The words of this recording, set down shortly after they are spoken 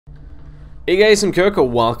Hey guys, I'm Koko.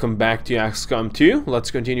 Welcome back to XCOM 2. Let's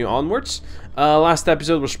continue onwards. Last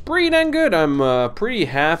episode was pretty dang good. I'm pretty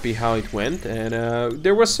happy how it went, and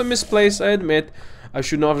there was some misplays, I admit. I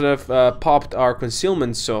should not have popped our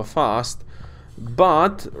concealment so fast.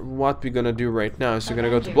 But what we're gonna do right now is we're gonna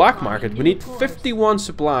go to black market. We need 51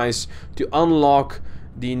 supplies to unlock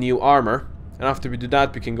the new armor, and after we do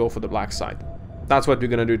that, we can go for the black site. That's what we're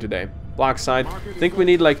gonna do today. Black site. I think we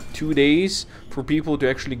need like 2 days for people to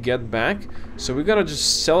actually get back. So we're gonna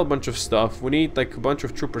just sell a bunch of stuff. We need like a bunch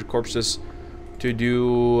of trooper corpses to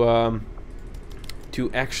do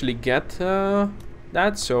to actually get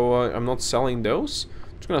that. So I'm not selling those.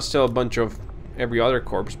 I'm just gonna sell a bunch of every other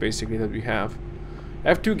corpse basically that we have. I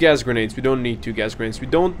have 2 gas grenades. We don't need 2 gas grenades. We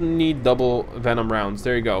don't need double venom rounds.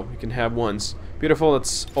 There you go. We can have ones. Beautiful.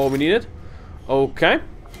 That's all we needed. Okay.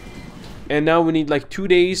 And now we need like 2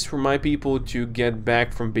 days for my people to get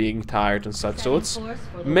back from being tired and such. So let's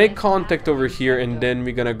make contact over here, and then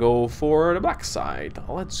we're gonna go for the black side.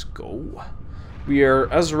 Let's go. We are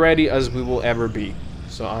as ready as we will ever be.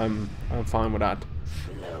 So I'm fine with that.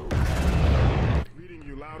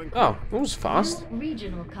 Oh, that was fast.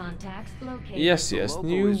 Regional contacts located. Yes,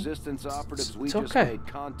 new resistance operatives we just made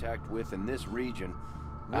contact with in this region.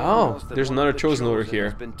 Oh, there's another chosen over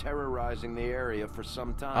here. Been terrorizing the area for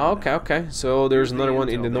some time. Oh, okay. So there's another one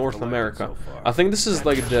in the North America. I think this is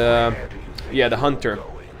like the, yeah, the hunter.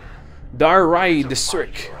 Darai the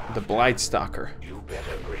Cirque, the Blight Stalker.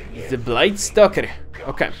 The Blight Stalker.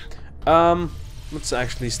 Okay. Let's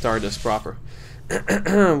actually start this proper.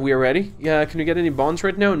 We are ready. Yeah, can we get any bonds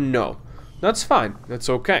right now? No. That's fine. That's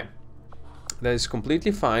okay. That is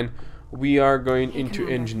completely fine. We are going into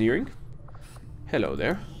engineering. Hello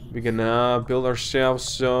there. We're gonna build ourselves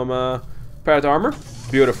some parrot armor.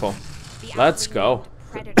 Beautiful. Let's go.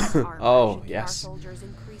 Oh, yes.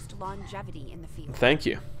 Thank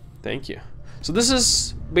you. Thank you. So this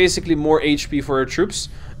is basically more HP for our troops,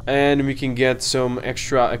 and we can get some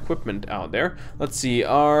extra equipment out there. Let's see.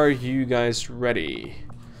 Are you guys ready?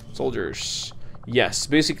 Soldiers. Yes.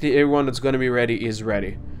 Basically everyone that's gonna be ready is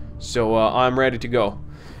ready. So I'm ready to go.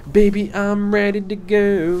 Baby, I'm ready to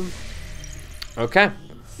go. Okay,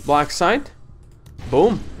 black site.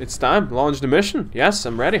 Boom, it's time. Launch the mission. Yes,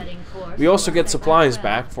 I'm ready. We also get supplies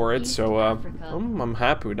back for it, so I'm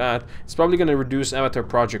happy with that. It's probably going to reduce avatar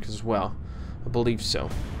project as well. I believe so.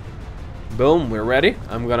 Boom, we're ready.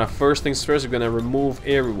 I'm gonna, first things first, I'm gonna remove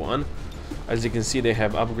everyone. As you can see, they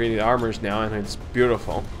have upgraded armors now, and it's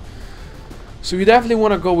beautiful. So we definitely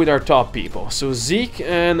want to go with our top people. So Zeke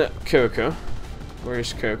and Koko. Where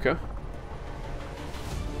is Koko?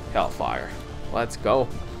 Hellfire. Let's go.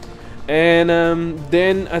 And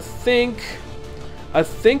then I think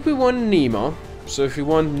we want Nemo. So if we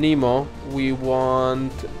want Nemo, we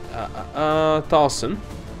want Thalson,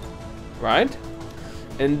 right?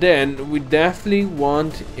 And then we definitely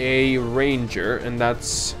want a ranger, and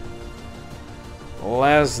that's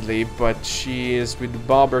Leslie, but she is with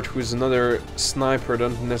Bobbert, who's another sniper I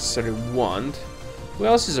don't necessarily want. Who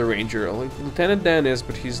else is a ranger? Lieutenant Dan is,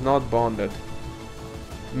 but he's not bonded.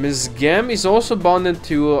 Miss Gem is also bonded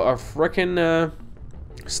to a frickin'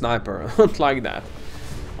 sniper. I don't like that.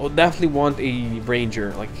 I would definitely want a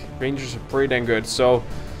ranger. Like, rangers are pretty dang good. So,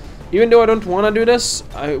 even though I don't want to do this,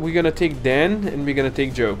 we're gonna take Dan and we're gonna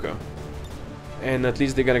take Joko. And at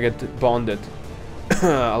least they're gonna get bonded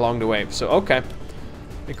along the way. So, okay.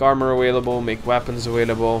 Make armor available, make weapons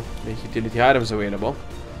available, make utility items available.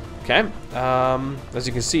 Okay. As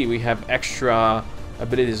you can see, we have extra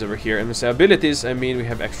abilities over here, and when I say abilities, I mean we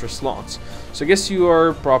have extra slots. So I guess you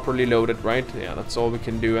are properly loaded, right? Yeah, that's all we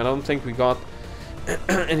can do. I don't think we got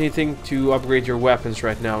anything to upgrade your weapons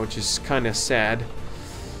right now, which is kind of sad.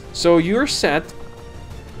 So you're set.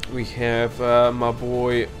 We have my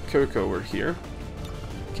boy Kirk over here.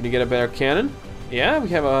 Can you get a better cannon? Yeah, we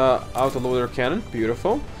have a autoloader cannon.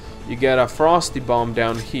 Beautiful. You get a frosty bomb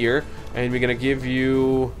down here, and we're gonna give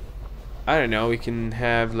you, I don't know, we can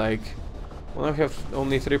have like, well, I have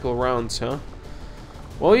only triple rounds, huh?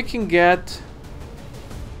 Well, you can get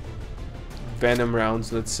venom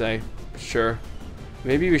rounds, let's say. Sure.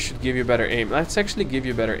 Maybe we should give you better aim. Let's actually give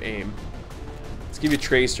you better aim. Let's give you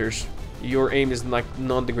tracers. Your aim is like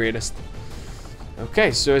not the greatest.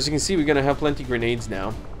 Okay, so as you can see, we're gonna have plenty of grenades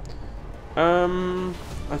now.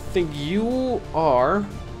 I think you are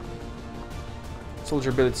soldier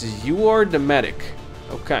abilities. You are the medic.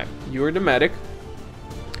 Okay, you are the medic.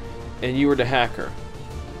 And you are the hacker.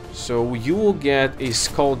 So you will get a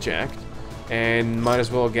skulljack, and might as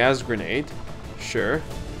well a gas grenade. Sure.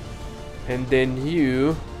 And then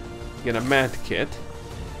you get a med kit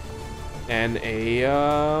and a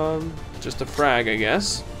just a frag, I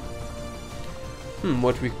guess.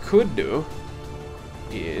 What we could do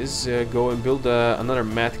is go and build another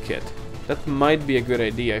med kit. That might be a good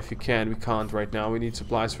idea if you can. We can't right now. We need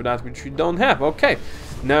supplies for that, which we don't have. Okay,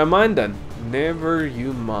 never mind then. Never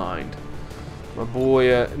you mind. My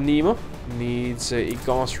boy Nemo needs a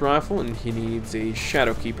gauss rifle and he needs a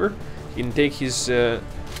shadow keeper. He can take his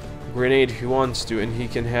grenade if he wants to, and he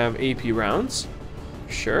can have AP rounds.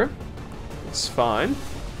 Sure, it's fine.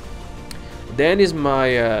 Then is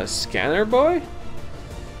my scanner boy.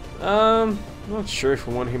 Not sure if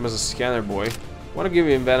I want him as a scanner boy. I want to give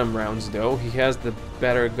him venom rounds though. He has the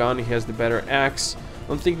better gun, he has the better axe. I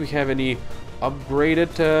don't think we have any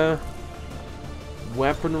upgraded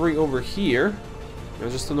weaponry over here.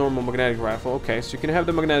 Just a normal magnetic rifle. Okay, so you can have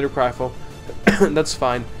the magnetic rifle. That's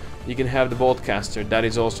fine. You can have the bolt caster. That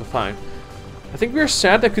is also fine. I think we're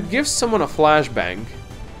set. I could give someone a flashbang.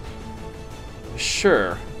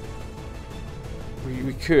 Sure.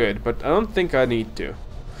 We could, but I don't think I need to.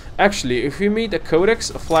 Actually, if we meet a codex,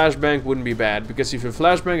 a flashbang wouldn't be bad, because if you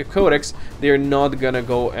flashbang a codex, they're not gonna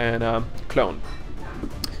go and clone.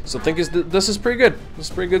 So I think this is pretty good. This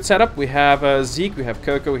is a pretty good setup. We have Zeke, we have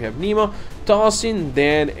Coco, we have Nemo, Tossin,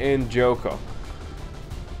 Dan, and Joko.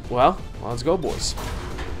 Well, let's go, boys.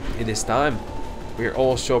 It is time. We're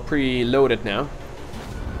also pretty loaded now.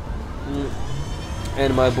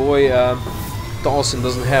 And my boy Dawson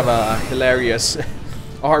doesn't have a hilarious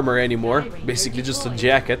armor anymore. Basically just a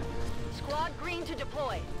jacket. Squad green to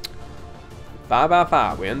deploy.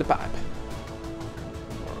 5x5, we're in the pipe.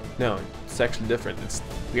 No, it's actually different. It's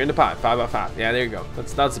we're in the pipe, 5x5. Yeah, there you go.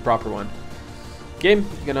 That's the proper one. Game,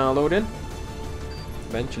 gonna load in.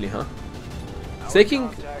 Eventually, huh? It's taking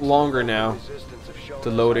longer now to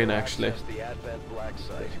load in, actually.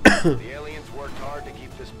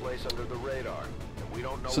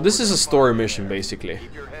 So this is a story mission, basically.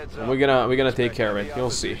 And we're gonna take care of it. You'll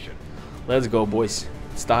see. Let's go, boys.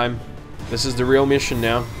 It's time. This is the real mission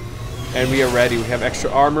now, and we are ready. We have extra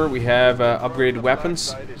armor. We have upgraded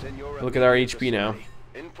weapons. Look at our HP now.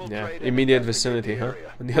 Yeah, immediate vicinity, huh?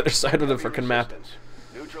 On the other side of the freaking map.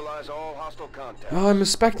 I'm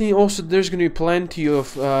expecting also there's gonna be plenty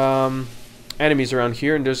of enemies around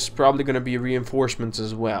here, and there's probably gonna be reinforcements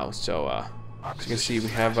as well. So as you can see, we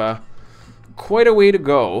have quite a way to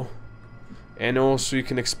go, and also you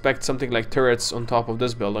can expect something like turrets on top of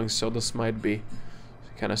this building. So this might be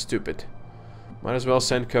kind of stupid. Might as well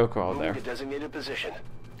send Coco out there.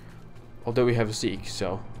 Although we have Zeke,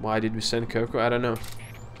 so why did we send Coco? I don't know.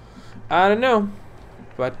 I don't know,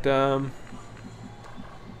 but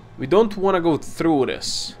we don't want to go through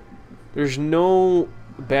this. There's no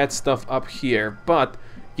bad stuff up here, but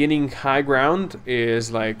getting high ground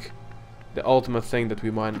is like the ultimate thing that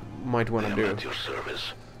we might want to do.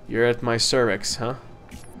 You're at my cervix, huh?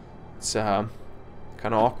 It's kind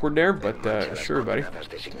of awkward there, but sure, buddy.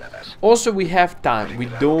 Also, we have time. We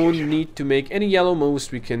don't need to make any yellow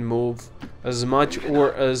moves. We can move as much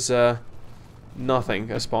or as nothing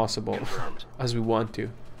as possible as we want to,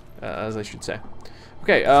 as I should say.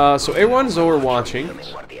 Okay, so everyone's overwatching.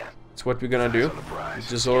 That's what we're gonna do.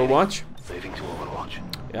 Just overwatch.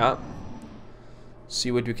 Yeah. See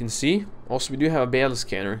what we can see. Also, we do have a battle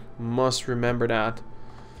scanner. Must remember that.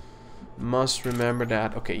 Must remember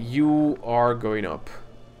that. Okay, you are going up.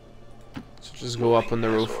 So just go up on the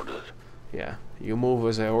roof. Yeah, you move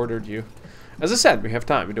as I ordered you. As I said, we have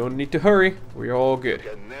time. We don't need to hurry. We're all good.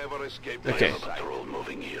 Okay.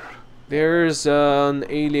 There's an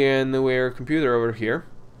Alienware computer over here.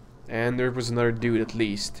 And there was another dude at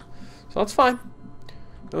least. So that's fine.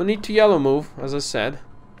 No need to yellow move, as I said.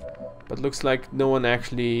 But looks like no one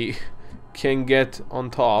actually can get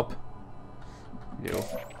on top. You know.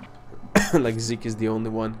 Like Zeke is the only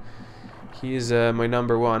one. He is my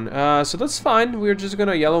number one. So that's fine. We're just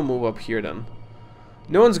gonna yellow move up here then.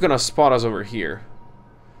 No one's gonna spot us over here.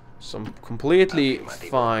 So I'm completely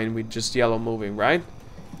fine with just yellow moving, right?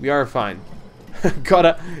 We are fine.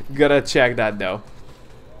 gotta check that though.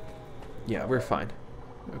 Yeah, we're fine.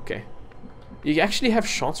 Okay. You actually have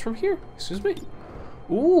shots from here? Excuse me?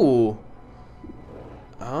 Ooh.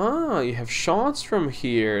 Ah, you have shots from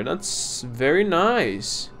here. That's very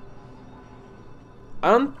nice. I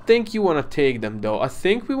don't think you want to take them though. I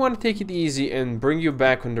think we want to take it easy and bring you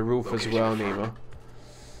back on the roof as well, Nemo.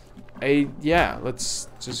 Yeah, let's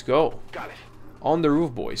just go. On the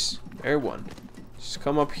roof, boys. Everyone. Just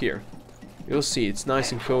come up here. You'll see, it's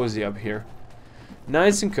nice and cozy up here.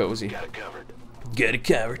 Nice and cozy. Got it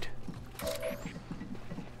covered.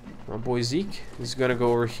 My boy Zeke is gonna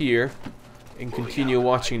go over here and continue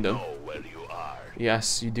watching them.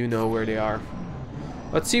 Yes, you do know where they are.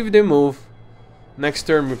 Let's see if they move. Next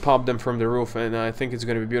turn we pop them from the roof, and I think it's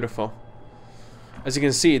gonna be beautiful. As you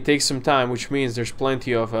can see, it takes some time, which means there's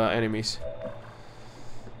plenty of enemies.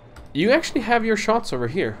 You actually have your shots over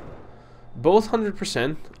here. Both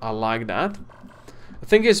 100%. I like that. The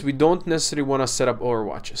thing is, we don't necessarily want to set up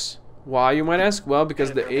overwatches. Why, you might ask? Well,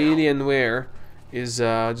 because the Alienware is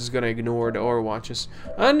just gonna ignore the overwatches.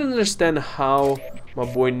 I don't understand how my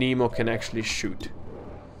boy Nemo can actually shoot.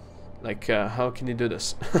 Like, how can he do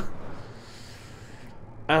this?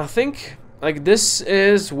 I think, like, this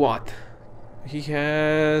is what? He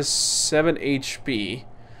has 7 HP.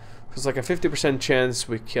 It's like a 50% chance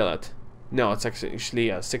we kill it. No, it's actually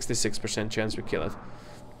a 66% chance we kill it.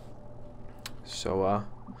 So,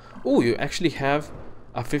 oh, you actually have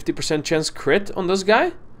a 50% chance crit on this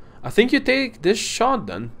guy? I think you take this shot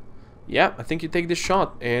then. Yeah, I think you take this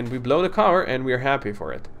shot and we blow the cover and we're happy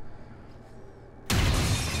for it.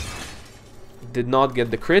 Did not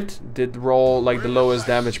get the crit, did roll like the lowest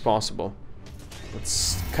damage possible.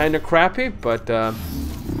 It's kind of crappy, but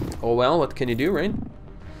oh well, what can you do, right?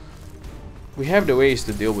 We have the ways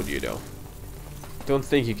to deal with you though. Don't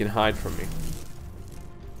think you can hide from me.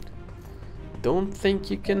 Don't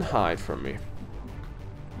think you can hide from me.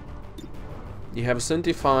 You have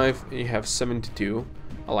 75, you have 72.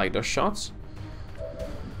 I like those shots.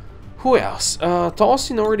 Who else?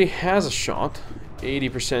 Tolsin already has a shot.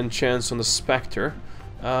 80% chance on the Spectre.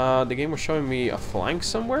 The game was showing me a flank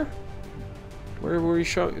somewhere. Where were you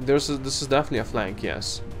showing? This is definitely a flank,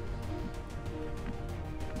 yes.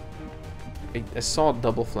 I saw a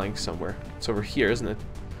double flank somewhere. It's over here, isn't it?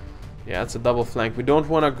 Yeah, it's a double flank. We don't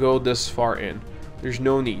want to go this far in. There's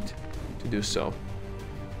no need to do so.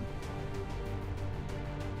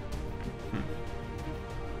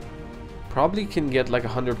 Probably can get like a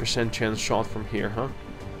 100% chance shot from here, huh?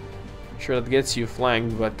 Sure, that gets you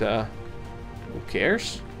flanked, but who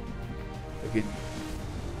cares? Like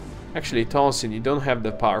actually, Tolsin, you don't have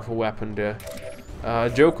the powerful weapon.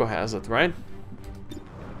 Joko has it, right?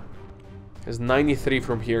 Has 93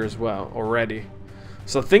 from here as well already.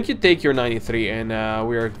 So I think you take your 93 and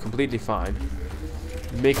we are completely fine.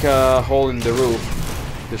 Make a hole in the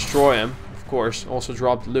roof. Destroy him, of course. Also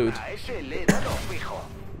drop the loot.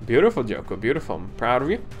 Beautiful, Joko. Beautiful. I'm proud of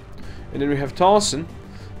you. And then we have Tolsin,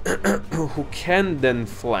 who can then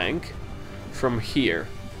flank from here.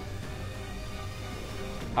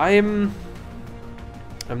 I'm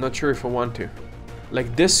not sure if I want to.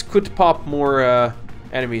 Like, this could pop more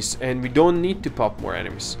enemies, and we don't need to pop more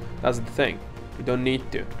enemies. That's the thing. We don't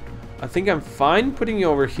need to. I think I'm fine putting you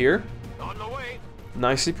over here. On the way.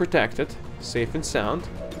 Nicely protected, safe and sound.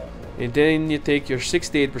 And then you take your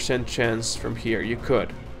 68% chance from here. You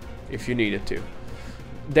could, if you needed to.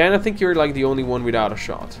 Then I think you're like the only one without a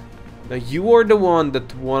shot. Now you are the one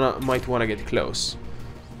that might wanna get close.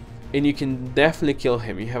 And you can definitely kill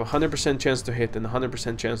him. You have a 100% chance to hit and a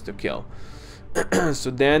 100% chance to kill. So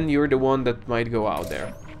then you're the one that might go out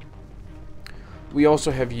there. We also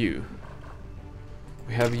have you.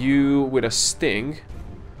 We have you with a sting.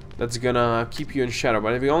 That's gonna keep you in shadow.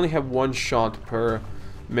 But we only have one shot per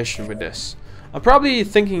mission with this. I'm probably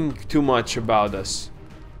thinking too much about this.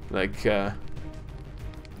 Like, I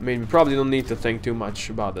mean, we probably don't need to think too much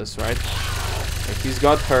about this, right? Like, he's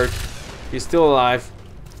got hurt. He's still alive.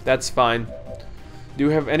 That's fine. Do you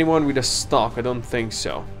have anyone with a stock? I don't think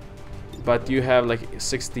so. But you have like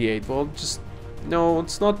 68. Well, just... no,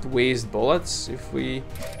 let's not waste bullets if we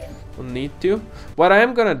don't need to. What I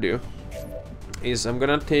am gonna do is I'm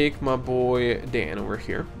gonna take my boy Dan over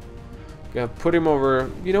here. Gonna put him over...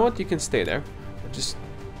 you know what? You can stay there. I just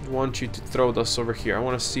want you to throw this over here. I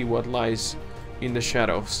want to see what lies in the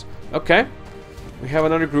shadows. Okay. We have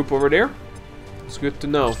another group over there. It's good to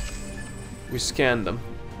know. We scanned them.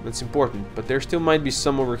 That's important. But there still might be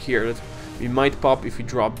some over here that we might pop if we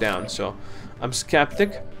drop down. So I'm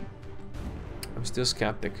skeptic. I'm still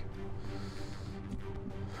skeptic.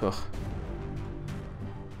 Ugh.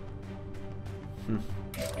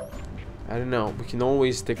 I don't know. We can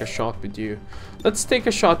always take a shot with you. Let's take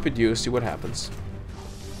a shot with you, see what happens.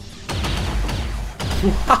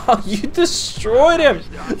 Wow, you destroyed him!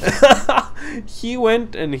 He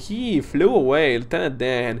went and he flew away. Lieutenant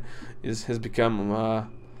Dan has become,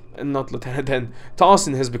 not Lieutenant Dan,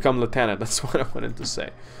 Tolsin has become Lieutenant. That's what I wanted to say.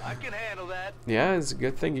 I can handle that. Yeah, it's a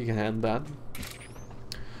good thing you can handle that.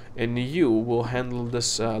 And you will handle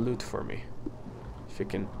this loot for me. If you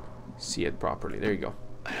can see it properly. There you go.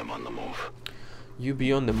 I am on the move. You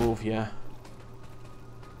be on the move, yeah.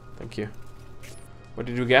 Thank you. What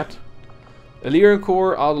did you get? Illyrian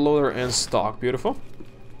core, autoloader, and stock. Beautiful.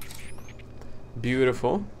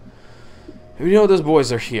 Beautiful. We know those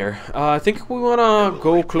boys are here. I think we wanna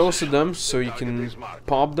go close to them so you can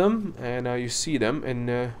pop them and you see them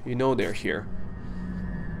and you know they're here.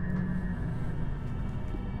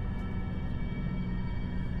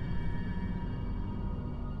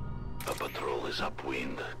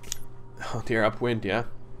 Oh, they're upwind, yeah.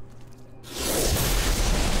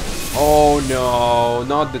 Oh no,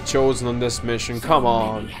 not the chosen on this mission. Come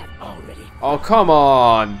on. Oh, come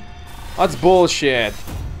on. That's bullshit.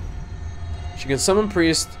 She can summon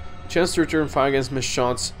priest. Chance to return fire against missed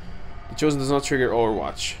shots. The chosen does not trigger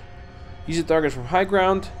Overwatch. Easy target from high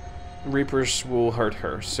ground. Reapers will hurt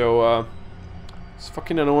her. So, it's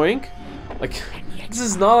fucking annoying. Like, this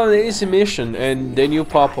is not an easy mission, and then you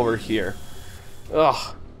pop over here.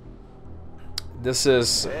 Ugh. This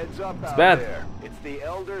is... it's bad. It's the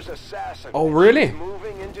Elder's assassin. Oh, really?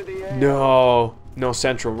 Moving into the air. No. No,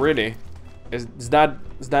 Central, really? Is that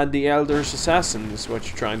the Elder's assassin, is what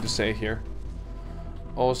you're trying to say here?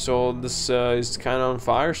 Also, this is kind of on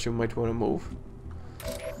fire, so you might want to move.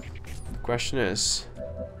 The question is...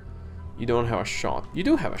 you don't have a shot. You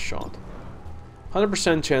do have a shot.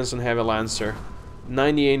 100% chance on Heavy Lancer.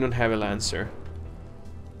 98 on Heavy Lancer.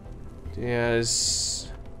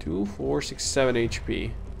 Yes, 2, 4, 6, 7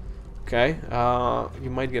 HP. Okay, you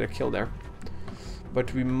might get a kill there.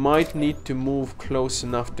 But we might need to move close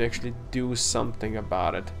enough to actually do something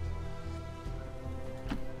about it.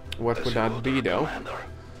 What would that be, though?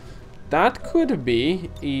 That could be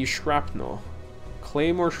a shrapnel.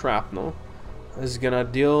 Claymore shrapnel is gonna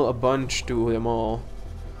deal a bunch to them all.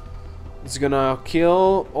 It's gonna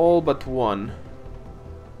kill all but one.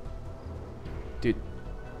 Dude,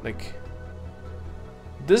 like...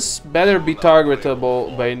 this better be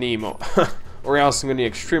targetable by Nemo. Or else I'm gonna be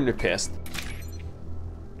extremely pissed.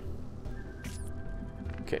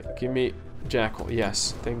 Okay, give me Jackal.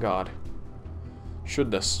 Yes, thank God.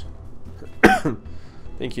 Shoot this.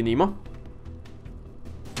 Thank you, Nemo.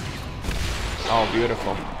 Oh,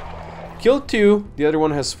 beautiful. Kill 2, the other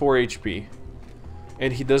one has 4 HP.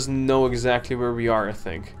 And he doesn't know exactly where we are, I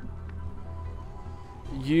think.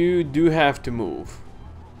 You do have to move.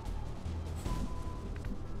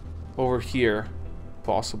 Over here,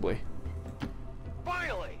 possibly.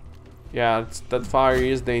 Finally. Yeah, that fire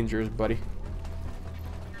is dangerous, buddy.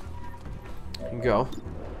 Go.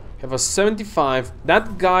 Have a 75.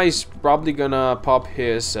 That guy's probably gonna pop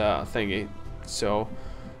his thingy. So,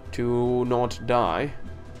 to not die.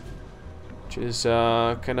 Which is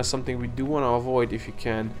kind of something we do want to avoid if you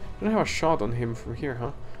can. You don't have a shot on him from here,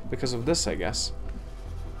 huh? Because of this, I guess.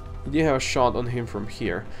 You do have a shot on him from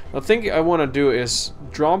here. The thing I want to do is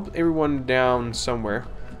drop everyone down somewhere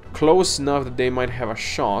close enough that they might have a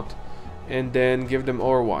shot, and then give them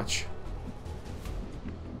Overwatch.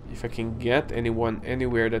 If I can get anyone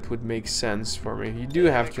anywhere, that would make sense for me. You do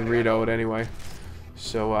have to reload anyway.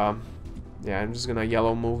 So, yeah, I'm just gonna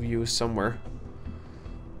yellow move you somewhere.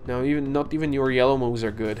 No, not even your yellow moves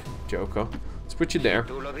are good, Joko. Let's put you there.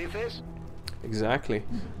 Exactly.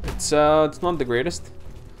 It's not the greatest,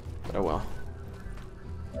 but oh well.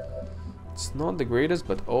 It's not the greatest,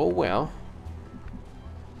 but oh well.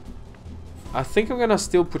 I think I'm gonna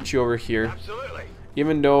still put you over here. Absolutely.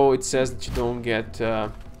 Even though it says that you don't get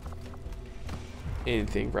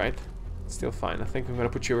anything, right? It's still fine. I think I'm gonna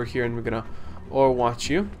put you over here and we're gonna Overwatch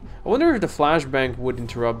you. I wonder if the flashbang would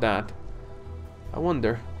interrupt that. I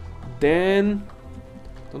wonder. Dan,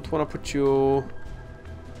 don't want to put you...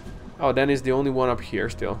 oh, Dan is the only one up here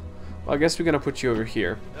still. Well, I guess we're gonna put you over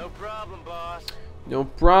here. No problem, boss. No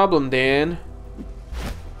problem, Dan.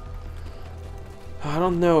 I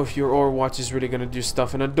don't know if your Overwatch is really gonna do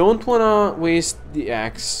stuff, and I don't wanna waste the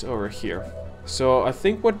axe over here. So I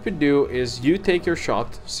think what we do is you take your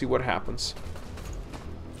shot, see what happens.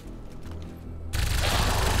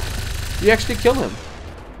 You actually kill him.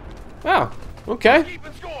 Wow. Okay.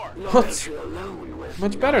 What's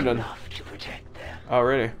much better then? Oh,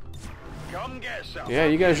 really? Yeah,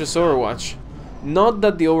 you guys just Overwatch. Not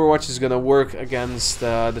that the Overwatch is gonna work against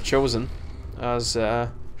the Chosen, as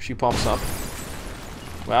she pops up.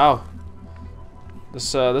 Wow.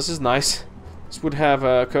 This is nice. This would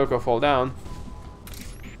have Coco fall down.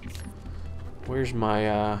 Where's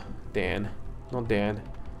my Dan? Not Dan.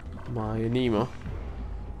 My Nemo.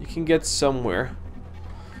 You can get somewhere.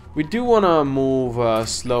 We do want to move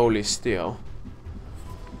slowly still.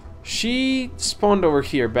 She spawned over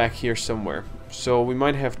here, back here somewhere. So we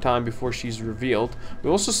might have time before she's revealed. We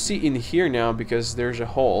also see in here now because there's a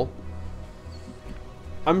hole.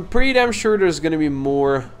 I'm pretty damn sure there's gonna be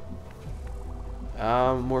more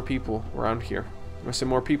people around here. When I say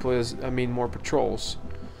more people, I mean more patrols.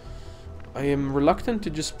 I am reluctant to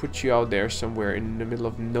just put you out there somewhere in the middle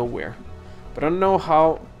of nowhere. But I don't know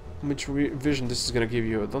how much vision this is gonna give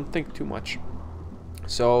you. I don't think too much.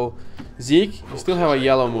 So, Zeke, you still have a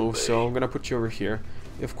yellow move, so I'm gonna put you over here.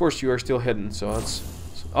 Of course, you are still hidden, so that's...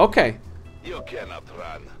 okay. You cannot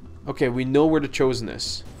run. Okay, we know where the Chosen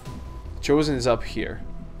is. Chosen is up here.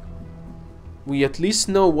 we at least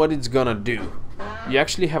know what it's gonna do. You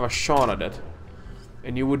actually have a shot at it.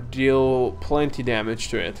 And you would deal plenty damage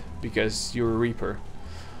to it because you're a Reaper.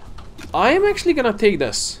 I am actually gonna take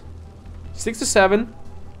this. 6 to 7.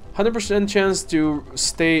 100% chance to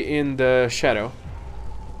stay in the shadow.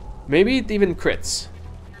 Maybe it even crits.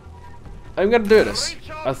 I'm gonna do this.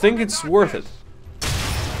 I think it's worth it.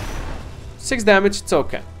 6 damage, it's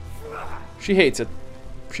okay. She hates it.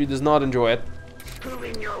 She does not enjoy it.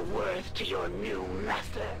 Proving your worth to your new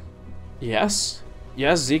master. Yes.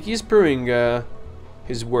 Yes, Ziki is proving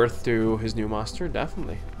his worth to his new master,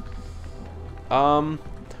 definitely.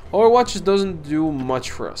 Overwatch just doesn't do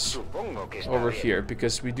much for us over here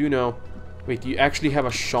because we do know. Wait, you actually have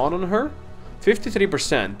a shot on her?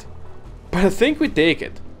 53%. But I think we take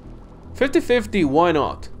it. 50-50, why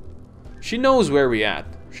not? She knows where we at.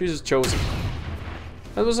 She's chosen.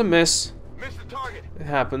 That was a miss. It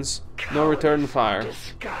happens. No return fire.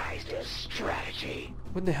 Disguised as strategy.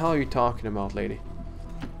 What the hell are you talking about, lady?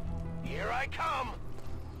 Here I come.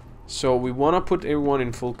 So we want to put everyone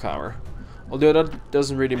in full cover. Although that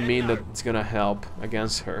doesn't really mean that it's gonna help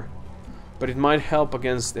against her. But it might help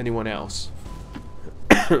against anyone else.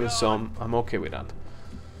 So I'm okay with that.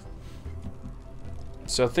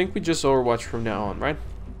 So I think we just Overwatch from now on, right?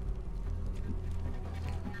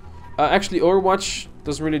 Actually, Overwatch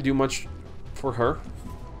doesn't really do much for her.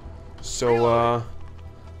 So I'm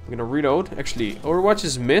gonna reload. Actually,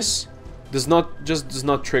 Overwatch's miss does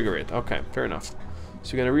not trigger it. Okay, fair enough.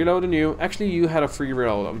 So you're gonna reload on you. Actually, you had a free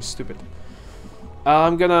reload. I'm stupid.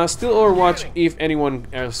 I'm gonna still Overwatch if anyone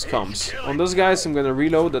else comes. On those guys, I'm gonna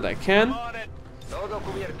reload that I can.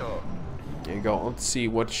 There you go. Let's see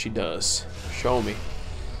what she does. Show me.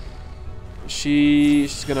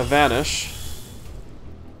 She's gonna vanish.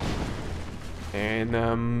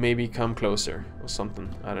 And maybe come closer or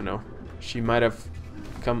something. I don't know. She might have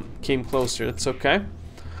came closer. That's okay.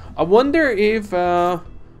 I wonder if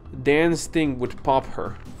Dan's thing would pop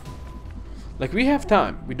her. Like, we have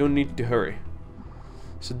time. We don't need to hurry.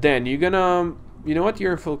 So Dan, you're gonna... You know what?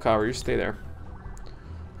 You're in full cover. You stay there.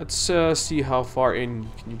 Let's see how far in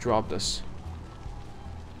can you drop this.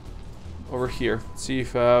 Over here. Let's see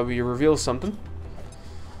if we reveal something.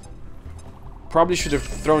 Probably should have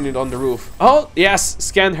thrown it on the roof. Oh, yes!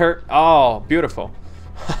 Scanned her. Oh, beautiful.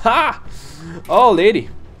 Haha! Oh, lady.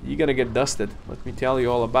 You're gonna get dusted. Let me tell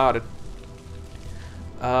you all about it.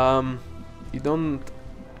 You don't...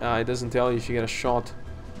 it doesn't tell you if you get a shot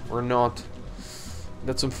or not.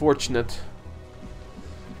 That's unfortunate.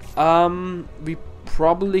 We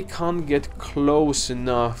probably can't get close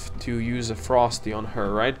enough to use a Frosty on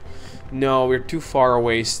her, right? No, we're too far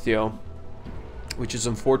away still. Which is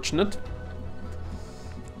unfortunate.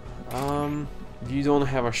 You don't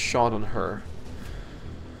have a shot on her.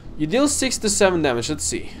 You deal 6 to 7 damage. Let's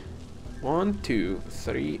see. 1, 2,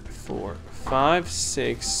 3, 4, 5,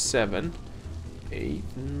 6, 7, 8,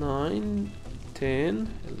 9, 10,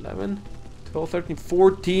 11, 12, 13,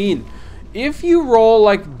 14. If you roll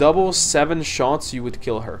like double 7 shots, you would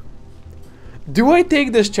kill her. Do I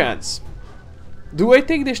take this chance? Do I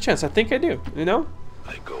take this chance? I think I do, you know?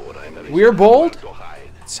 We're bold.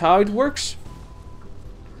 That's how it works.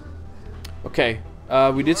 Okay,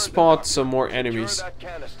 we did spot some more enemies.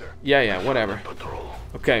 Yeah, whatever.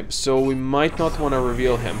 Okay, so we might not want to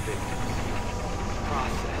reveal him.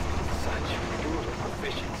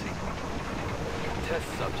 Test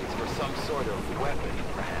subjects for some sort of weapon,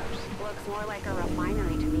 perhaps. Looks more like a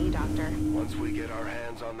refinery to me, Doctor. Once we get our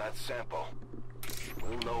hands on that sample,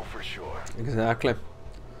 we'll know for sure. Exactly.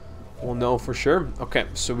 We'll know for sure. Okay,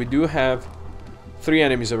 so we do have 3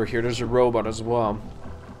 enemies over here. There's a robot as well.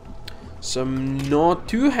 So I'm not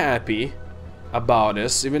too happy about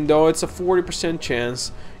this, even though it's a 40%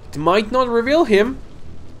 chance. It might not reveal him.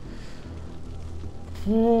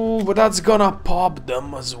 Ooh, but that's gonna pop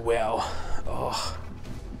them as well. Ugh.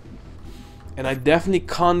 And I definitely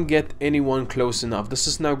can't get anyone close enough. This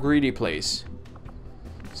is now greedy place.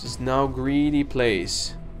 This is now greedy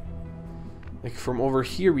place. Like from over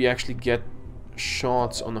here we actually get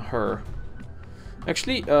shots on her.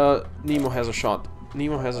 Actually, Nemo has a shot.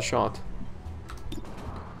 Nemo has a shot.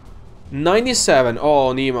 97.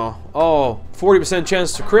 Oh, Nemo. Oh, 40%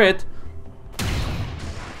 chance to crit.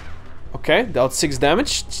 Okay, dealt 6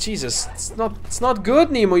 damage. Jesus, it's not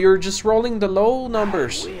good, Nemo. You're just rolling the low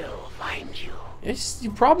numbers. I will find you. Yes,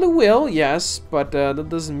 you probably will. Yes, but that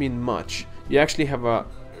doesn't mean much. You actually have a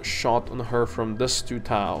shot on her from these 2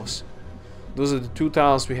 tiles. Those are the 2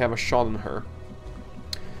 tiles we have a shot on her.